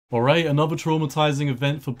Alright, another traumatizing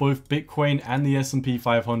event for both Bitcoin and the S&P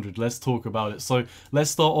 500. Let's talk about it. So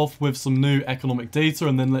let's start off with some new economic data,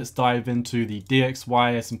 and then let's dive into the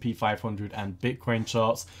DXY, S&P 500 and Bitcoin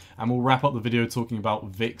charts, and we'll wrap up the video talking about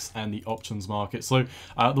VIX and the options market. So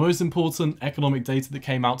the most important economic data that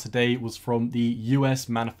came out today was from the US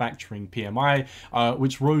manufacturing PMI,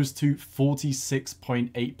 which rose to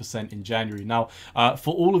 46.8% in January. Now,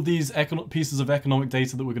 for all of these pieces of economic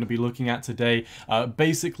data that we're going to be looking at today,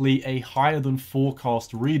 basically a higher than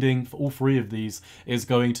forecast reading for all three of these is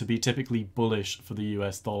going to be typically bullish for the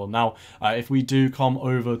US dollar. Now, if we do come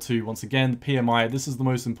over to, once again, the PMI, this is the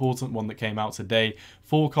most important one that came out today,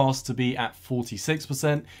 forecast to be at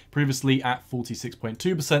 46%, previously at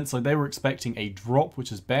 46.2%, so they were expecting a drop,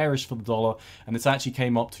 which is bearish for the dollar, and this actually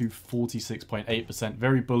came up to 46.8%,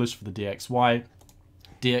 very bullish for the DXY.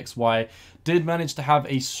 DXY did manage to have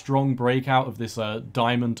a strong breakout of this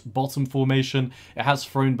diamond bottom formation. It has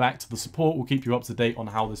thrown back to the support. We'll keep you up to date on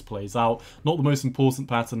how this plays out. Not the most important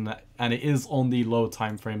pattern, and it is on the lower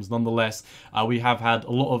time frames. Nonetheless, we have had a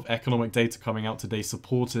lot of economic data coming out today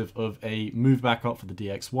supportive of a move back up for the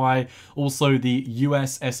DXY. Also, the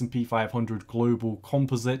US S&P 500 Global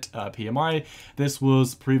Composite PMI. This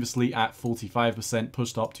was previously at 45%,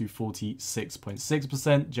 pushed up to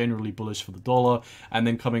 46.6%, generally bullish for the dollar. And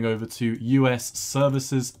then coming over to US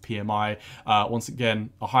Services PMI, once again,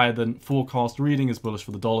 a higher than forecast reading is bullish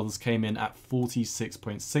for the dollar. This came in at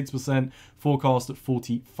 46.6%, forecast at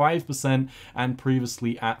 45%, and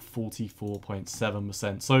previously at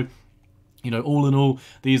 44.7%. So, you know, all in all,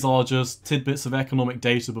 these are just tidbits of economic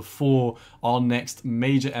data before our next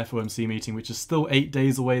major FOMC meeting, which is still 8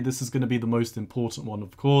 days away. This is going to be the most important one,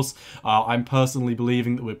 of course. I'm personally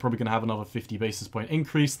believing that we're probably going to have another 50 basis point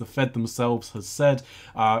increase. The Fed themselves has said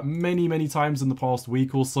many times in the past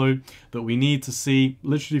week or so that we need to see,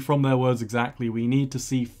 literally from their words exactly, we need to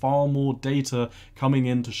see far more data coming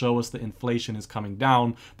in to show us that inflation is coming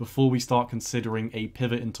down before we start considering a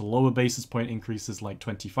pivot into lower basis point increases like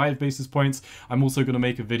 25 basis points. I'm also going to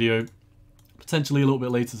make a video potentially a little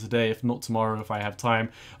bit later today, if not tomorrow if I have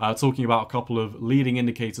time, talking about a couple of leading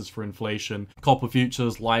indicators for inflation, copper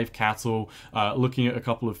futures, live cattle, looking at a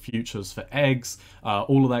couple of futures for eggs,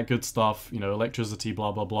 all of that good stuff, you know, electricity,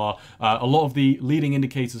 blah, blah, blah. A lot of the leading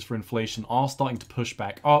indicators for inflation are starting to push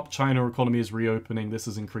back up. China economy is reopening. This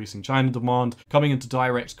is increasing China demand, coming into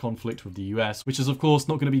direct conflict with the US, which is of course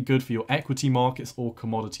not going to be good for your equity markets or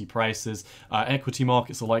commodity prices. Equity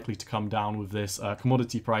markets are likely to come down with this.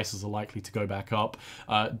 Commodity prices are likely to go back up.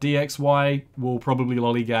 DXY will probably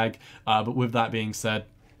lollygag, but with that being said,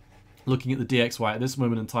 looking at the DXY at this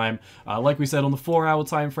moment in time, like we said, on the 4-hour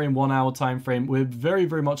time frame, 1-hour time frame, we're very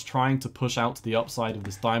much trying to push out to the upside of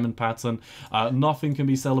this diamond pattern. Nothing can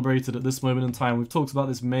be celebrated at this moment in time. We've talked about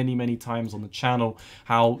this many times on the channel,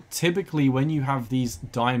 how typically when you have these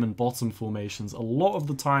diamond bottom formations, a lot of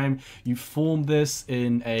the time you form this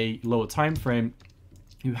in a lower time frame.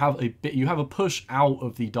 You have a push out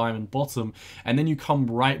of the diamond bottom, and then you come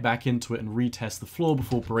right back into it and retest the floor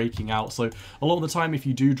before breaking out. So a lot of the time, if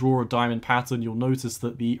you do draw a diamond pattern, you'll notice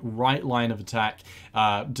that the right line of attack,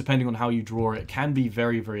 depending on how you draw it, can be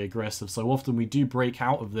very aggressive. So often we do break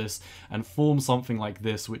out of this and form something like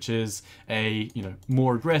this, which is a, you know,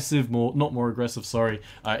 more aggressive,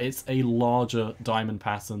 it's a larger diamond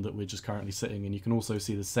pattern that we're just currently sitting in. You can also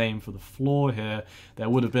see the same for the floor here. There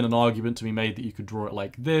would have been an argument to be made that you could draw it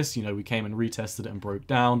like this. You know, we came and retested it and broke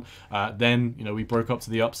down. Then, you know, we broke up to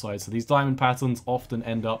the upside. So these diamond patterns often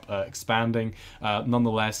end up expanding.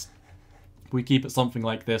 Nonetheless, if we keep it something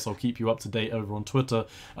like this, I'll keep you up to date over on Twitter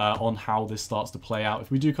on how this starts to play out.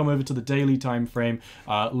 If we do come over to the daily time frame,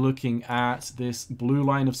 looking at this blue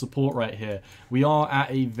line of support right here, we are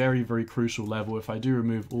at a very crucial level. If I do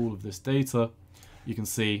remove all of this data, you can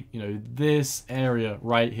see, you know, this area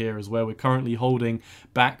right here is where we're currently holding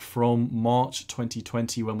back from March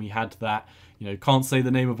 2020 when we had that, you know, can't say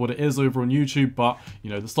the name of what it is over on YouTube, but,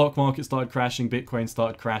 you know, the stock market started crashing, Bitcoin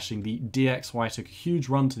started crashing, the DXY took a huge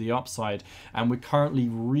run to the upside, and we're currently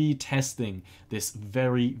retesting this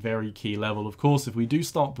very key level. Of course, if we do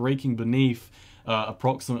start breaking beneath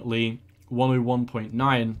approximately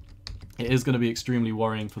 101.9, it is going to be extremely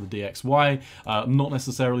worrying for the DXY. Not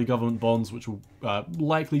necessarily government bonds, which will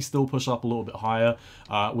likely still push up a little bit higher,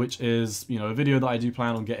 which is, you know, a video that I do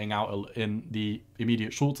plan on getting out in the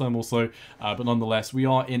immediate short term also. But nonetheless, we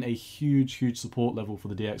are in a huge support level for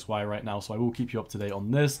the DXY right now, so I will keep you up to date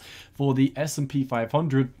on this. For the S&P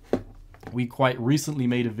 500, we quite recently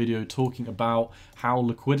made a video talking about how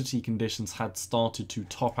liquidity conditions had started to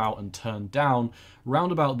top out and turn down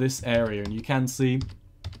round about this area, and you can see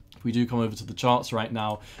If we do come over to the charts right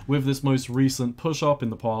now, with this most recent push up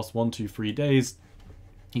in the past 1, 2, 3 days,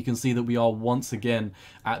 you can see that we are once again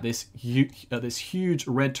at this huge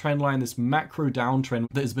red trend line, this macro downtrend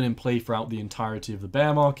that has been in play throughout the entirety of the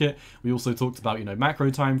bear market. We also talked about, you know, macro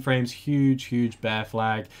time frames, huge bear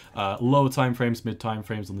flag, lower time frames, mid time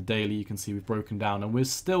frames on the daily. You can see we've broken down, and we're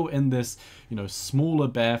still in this, you know, smaller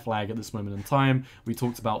bear flag at this moment in time. We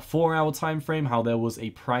talked about 4-hour time frame, how there was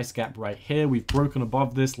a price gap right here. We've broken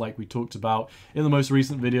above this, like we talked about in the most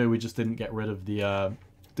recent video. We just didn't get rid of the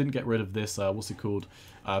this what's it called,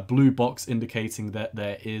 blue box indicating that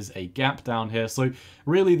there is a gap down here. So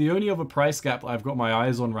really the only other price gap that I've got my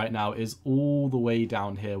eyes on right now is all the way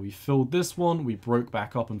down here. We filled this one, we broke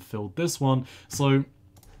back up and filled this one. So,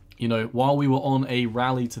 you know, while we were on a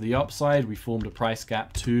rally to the upside, we formed a price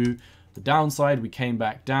gap to the downside, we came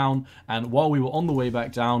back down, and while we were on the way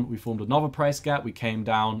back down, we formed another price gap, we came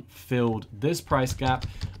down, filled this price gap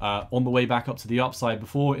on the way back up to the upside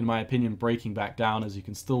before, in my opinion, breaking back down. As you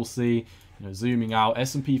can still see, you know, zooming out,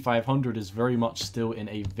 S&P 500 is very much still in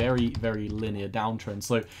a very linear downtrend.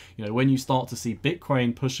 So, you know, when you start to see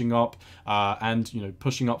Bitcoin pushing up and, you know,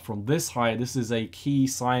 pushing up from this high, this is a key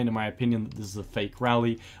sign, in my opinion, that this is a fake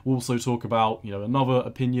rally. We'll also talk about, you know, another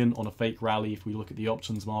opinion on a fake rally if we look at the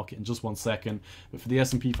options market in just one second. But for the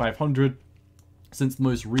S&P 500, since the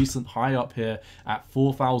most recent high up here at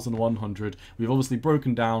 4,100, we've obviously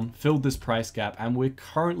broken down, filled this price gap, and we're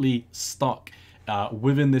currently stuck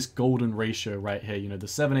within this golden ratio right here, you know, the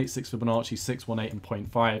 786 Fibonacci, 618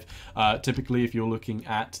 and 0.5. Typically, if you're looking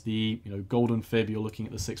at the, you know, golden fib, you're looking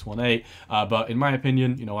at the 618. But in my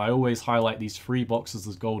opinion, you know, I always highlight these 3 boxes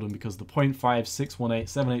as golden because the 0.5, 618,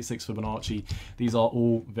 786 Fibonacci, these are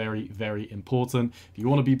all very important. If you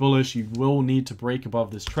want to be bullish, you will need to break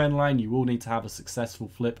above this trend line. You will need to have a successful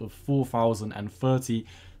flip of 4,030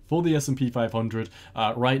 for the S&P 500.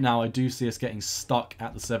 Right now, I do see us getting stuck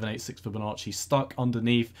at the 786 Fibonacci, stuck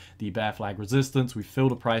underneath the bear flag resistance. We've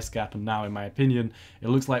filled a price gap, and now, in my opinion, it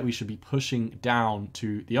looks like we should be pushing down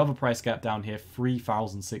to the other price gap down here,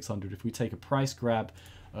 3,600. If we take a price grab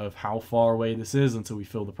of how far away this is until we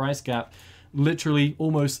fill the price gap, literally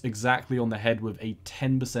almost exactly on the head with a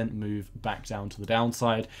 10% move back down to the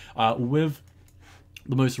downside. With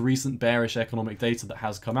the most recent bearish economic data that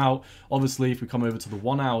has come out, obviously, if we come over to the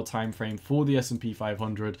 1-hour time frame for the S&P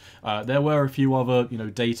 500, there were a few other, you know,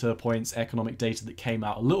 data points, economic data that came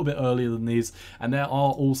out a little bit earlier than these, and there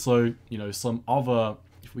are also, you know, some other.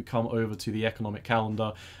 If we come over to the economic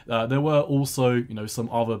calendar, there were also, you know, some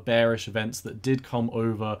other bearish events that did come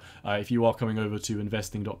over. If you are coming over to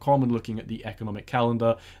investing.com and looking at the economic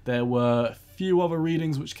calendar, there were a few other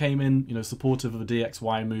readings which came in, you know, supportive of a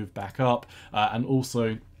DXY move back up, and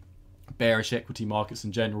also bearish equity markets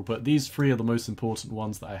in general. But these 3 are the most important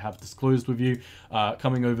ones that I have disclosed with you.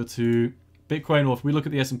 Coming over to Bitcoin, or if we look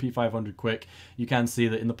at the S&P 500 quick, you can see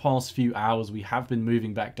that in the past few hours we have been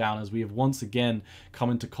moving back down as we have once again come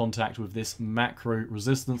into contact with this macro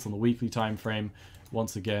resistance on the weekly time frame.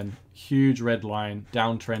 Once again, huge red line,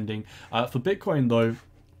 downtrending. For Bitcoin though,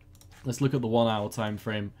 let's look at the 1-hour time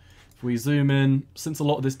frame. If we zoom in, since a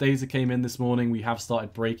lot of this data came in this morning, we have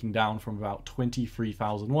started breaking down from about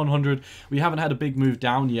 23,100. We haven't had a big move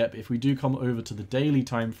down yet, but if we do come over to the daily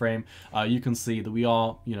time frame, you can see that we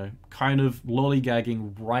are, you know, kind of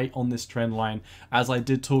lollygagging right on this trend line. As I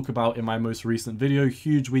did talk about in my most recent video,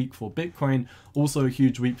 huge week for Bitcoin, also a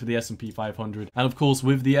huge week for the S&P 500. And of course,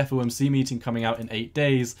 with the FOMC meeting coming out in 8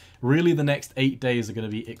 days, really the next 8 days are going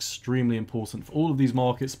to be extremely important for all of these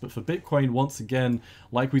markets. But for Bitcoin, once again,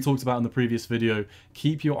 like we talked about in the previous video,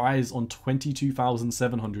 keep your eyes on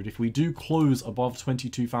 22,700. If we do close above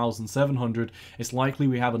 22,700, it's likely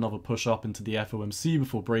we have another push up into the FOMC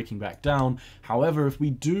before breaking back down. However, if we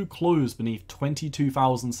do close beneath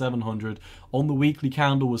 22,700 on the weekly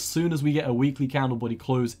candle, as soon as we get a weekly candle body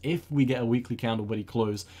close, if we get a weekly candle body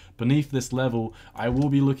close beneath this level, I will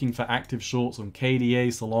be looking for active shorts on KDA,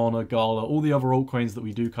 Solana, Gala, all the other altcoins that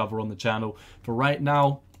we do cover on the channel. For right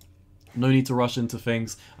now, no need to rush into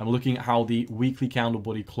things. I'm looking at how the weekly candle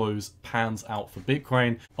body close pans out for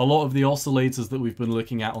Bitcoin. A lot of the oscillators that we've been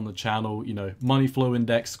looking at on the channel, you know, money flow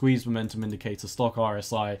index, squeeze momentum indicator, stock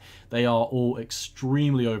RSI, they are all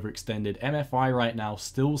extremely overextended. MFI right now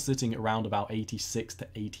still sitting at around about 86 to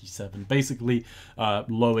 87, basically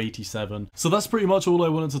low 87. So that's pretty much all I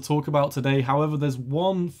wanted to talk about today. However, there's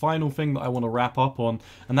one final thing that I want to wrap up on,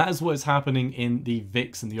 and that is what is happening in the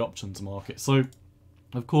VIX and the options market. So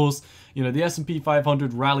of course, you know, the S&P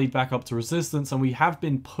 500 rallied back up to resistance, and we have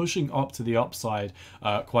been pushing up to the upside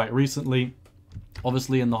quite recently.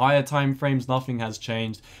 Obviously, in the higher time frames, nothing has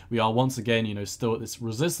changed. We are once again, still at this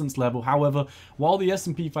resistance level. However, while the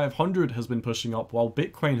S&P 500 has been pushing up, while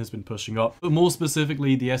Bitcoin has been pushing up, but more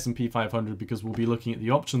specifically the S&P 500, because we'll be looking at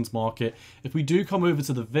the options market. If we do come over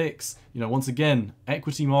to the VIX, once again,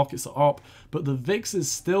 equity markets are up, but the VIX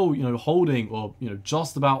is still, holding, or,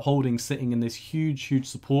 just about holding, sitting in this huge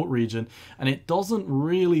support region. And it doesn't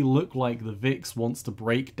really look like the VIX wants to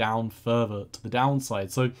break down further to the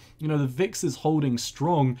downside. So, the VIX is holding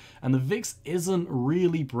strong, and the VIX isn't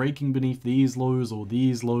really breaking beneath these lows or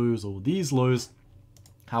these lows or these lows.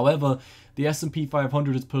 However, the S&P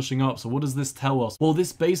 500 is pushing up. So what does this tell us? Well,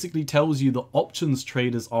 this basically tells you the options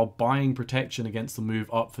traders are buying protection against the move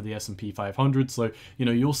up for the S&P 500. So,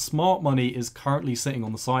 your smart money is currently sitting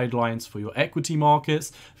on the sidelines for your equity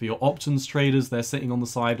markets. For your options traders, they're sitting on the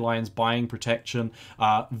sidelines buying protection.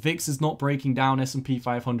 VIX is not breaking down. S&P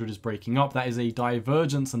 500 is breaking up. That is a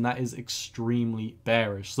divergence, and that is extremely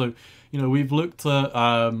bearish. So, we've looked at,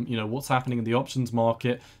 what's happening in the options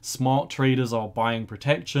market. Smart traders are buying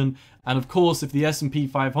protection. And of course, if the S&P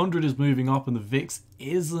 500 is moving up and the VIX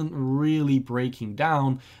isn't really breaking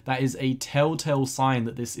down, that is a telltale sign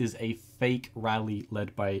that this is a fake rally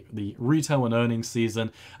led by the retail and earnings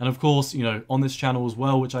season. And of course, on this channel as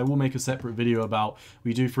well, which I will make a separate video about,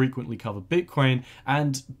 we do frequently cover Bitcoin,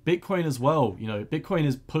 and Bitcoin as well. Bitcoin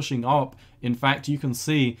is pushing up. In fact, you can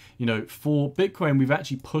see, for Bitcoin, we've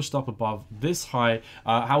actually pushed up above this high.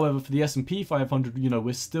 However, for the S&P 500,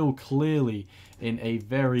 we're still clearly in a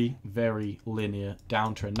very linear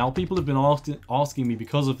downtrend. Now, people have been asking me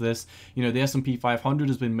because of this, the S&P 500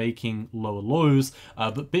 has been making lower lows,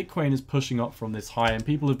 but Bitcoin is pushing up from this high, and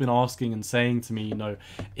people have been asking and saying to me,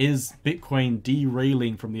 is Bitcoin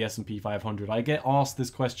derailing from the S&P 500? I get asked this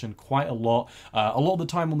question quite a lot of the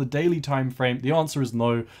time on the daily time frame. The answer is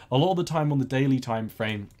no. A lot of the time on the daily time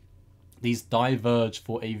frame, these diverge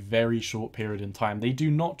for a very short period in time. They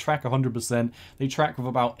do not track 100%. They track with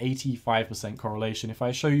about 85% correlation. If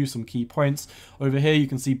I show you some key points over here, you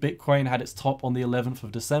can see Bitcoin had its top on the 11th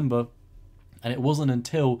of December. And it wasn't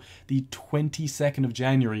until the 22nd of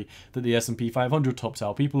January that the S&P 500 topped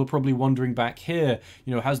out. People are probably wondering back here,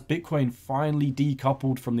 has Bitcoin finally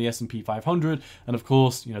decoupled from the S&P 500? And of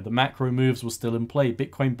course, the macro moves were still in play.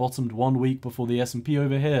 Bitcoin bottomed 1 week before the S&P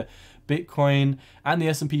over here. Bitcoin and the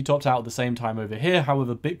S&P topped out at the same time over here.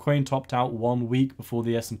 However, Bitcoin topped out 1 week before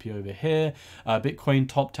the S&P over here. Bitcoin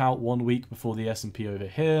topped out 1 week before the S&P over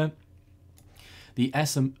here.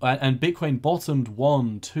 And Bitcoin bottomed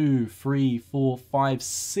 1, 2, 3, 4, 5,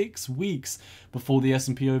 6 weeks before the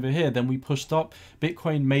S&P over here. Then we pushed up.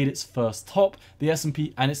 Bitcoin made its first top. The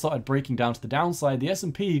S&P, and it started breaking down to the downside. The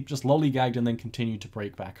S&P just lollygagged and then continued to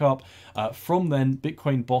break back up. From then,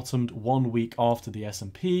 Bitcoin bottomed 1 week after the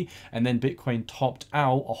S&P, and then Bitcoin topped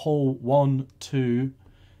out a whole 1, 2,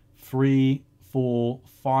 3, 4,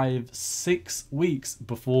 5, 6 weeks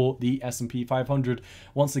before the S&P 500.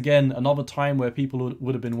 Once again, another time where people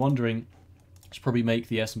would have been wondering, should probably make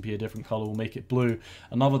the S&P a different color, we'll make it blue.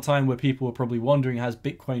 Another time where people were probably wondering, has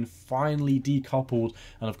Bitcoin finally decoupled?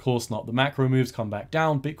 And of course not. The macro moves come back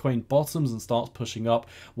down, Bitcoin bottoms and starts pushing up,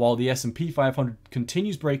 while the S&P 500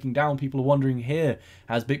 continues breaking down. People are wondering here,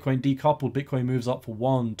 has Bitcoin decoupled? Bitcoin moves up for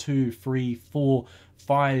 1, 2, 3, 4,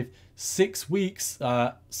 5, 6 weeks,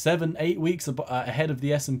 7, 8 weeks ahead of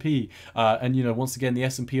the S&P. And once again, the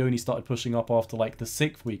S&P only started pushing up after like the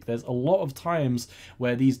 6th week. There's a lot of times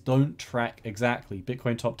where these don't track exactly.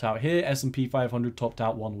 Bitcoin topped out here, S&P 500 topped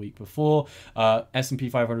out 1 week before, S&P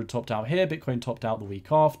 500 topped out here, Bitcoin topped out the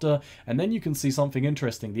week after. And then you can see something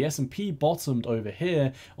interesting. The S&P bottomed over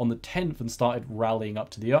here on the 10th and started rallying up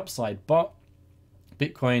to the upside, but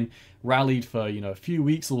Bitcoin rallied for a few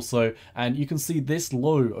weeks or so, and you can see this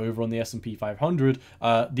low over on the S&P 500.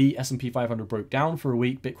 The S&P 500 broke down for a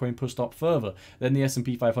week, Bitcoin pushed up further. Then the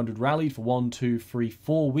S&P 500 rallied for 1, 2, 3,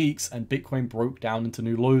 4 weeks, and Bitcoin broke down into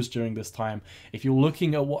new lows during this time. If you're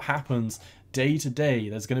looking at what happens day to day,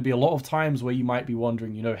 there's going to be a lot of times where you might be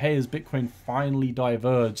wondering, hey, has Bitcoin finally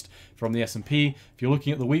diverged from the S&P? If you're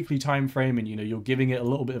looking at the weekly time frame and you're giving it a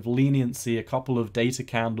little bit of leniency, a couple of data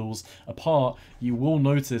candles apart, you will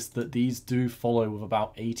notice that these do follow with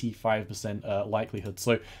about 85% likelihood.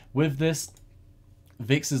 So with this,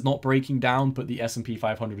 VIX is not breaking down, but the S&P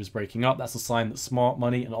 500 is breaking up. That's a sign that smart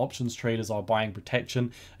money and options traders are buying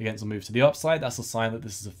protection against a move to the upside. That's a sign that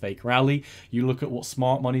this is a fake rally. You look at what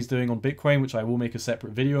smart money is doing on Bitcoin, which I will make a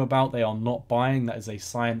separate video about. They are not buying. That is a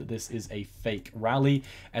sign that this is a fake rally.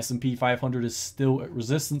 S&P 500 is still at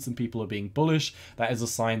resistance and people are being bullish. That is a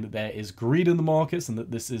sign that there is greed in the markets and that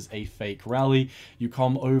this is a fake rally. You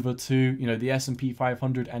come over to, the S&P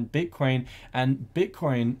 500 and Bitcoin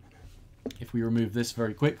if we remove this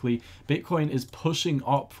very quickly, Bitcoin is pushing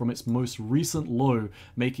up from its most recent low,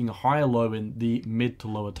 making a higher low in the mid to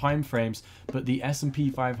lower time frames, but the S&P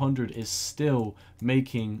 500 is still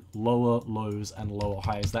making lower lows and lower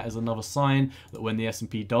highs. That is another sign that when the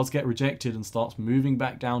S&P does get rejected and starts moving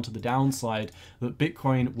back down to the downside, that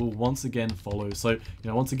Bitcoin will once again follow. So,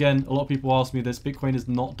 once again, a lot of people ask me this, Bitcoin is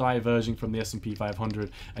not diverging from the S&P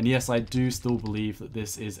 500, and yes, I do still believe that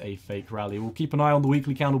this is a fake rally. We'll keep an eye on the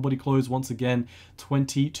weekly candle body close. Once again,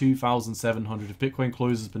 22,700. If Bitcoin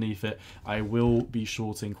closes beneath it, I will be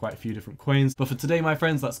shorting quite a few different coins. But for today, my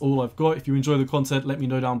friends, that's all I've got. If you enjoy the content, let me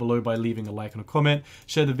know down below by leaving a like and a comment.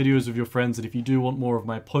 Share the videos with your friends, and if you do want more of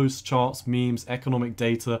my posts, charts, memes, economic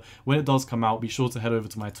data, when it does come out, be sure to head over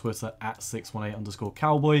to my Twitter at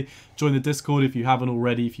 618_cowboy. Join the Discord if you haven't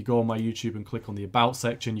already. If you go on my YouTube and click on the About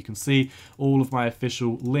section, you can see all of my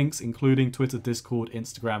official links, including Twitter, Discord,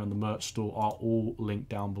 Instagram, and the merch store are all linked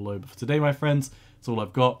down below. But for today, my friends, that's all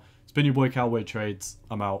I've got. It's been your boy Cowboy Trades.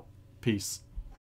 I'm out. Peace.